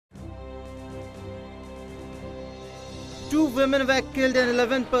2 women were killed and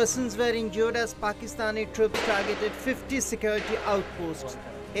 11 persons were injured as Pakistani troops targeted 50 security outposts.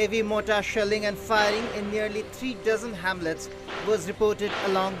 Heavy mortar shelling and firing in nearly 3 dozen hamlets was reported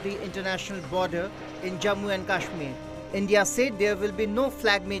along the international border in Jammu and Kashmir. India said there will be no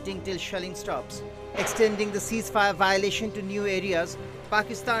flag meeting till shelling stops. Extending the ceasefire violation to new areas,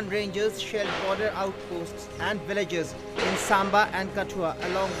 Pakistan Rangers shelled border outposts and villages in Samba and Kathua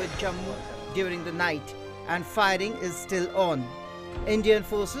along with Jammu during the night, and firing is still on. Indian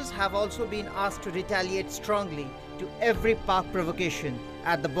forces have also been asked to retaliate strongly to every Pak provocation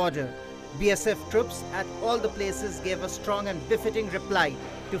at the border. BSF troops at all the places gave a strong and befitting reply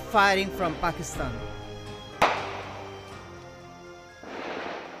to firing from Pakistan.